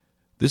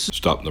This is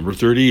stop number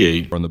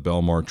 38 on the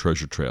Belmar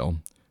Treasure Trail,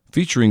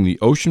 featuring the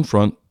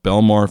oceanfront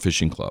Belmar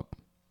Fishing Club.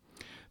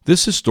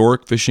 This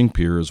historic fishing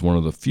pier is one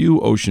of the few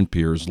ocean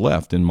piers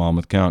left in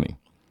Monmouth County.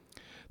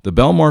 The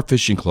Belmar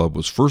Fishing Club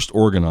was first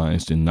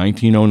organized in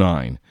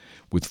 1909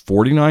 with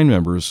 49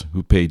 members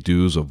who paid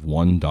dues of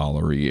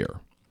 $1 a year.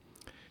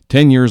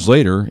 10 years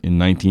later, in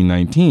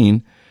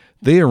 1919,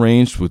 they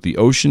arranged with the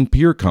Ocean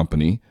Pier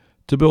Company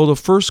to build a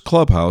first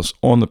clubhouse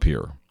on the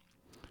pier.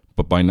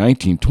 But by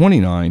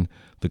 1929,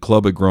 the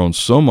club had grown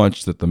so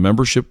much that the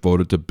membership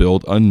voted to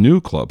build a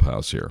new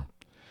clubhouse here.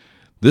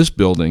 This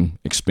building,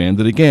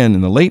 expanded again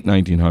in the late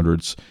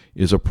 1900s,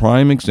 is a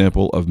prime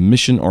example of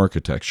mission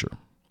architecture.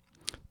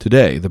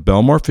 Today, the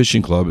Belmar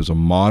Fishing Club is a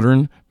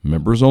modern,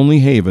 members-only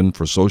haven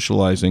for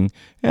socializing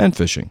and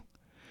fishing.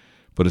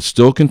 But it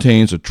still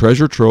contains a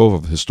treasure trove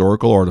of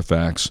historical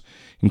artifacts,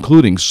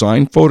 including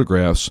signed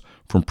photographs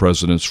from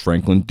Presidents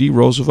Franklin D.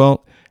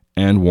 Roosevelt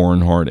and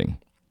Warren Harding.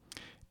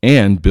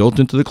 And built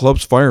into the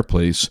club's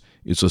fireplace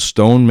is a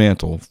stone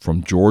mantle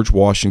from George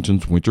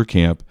Washington's winter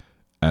camp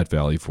at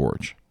Valley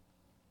Forge.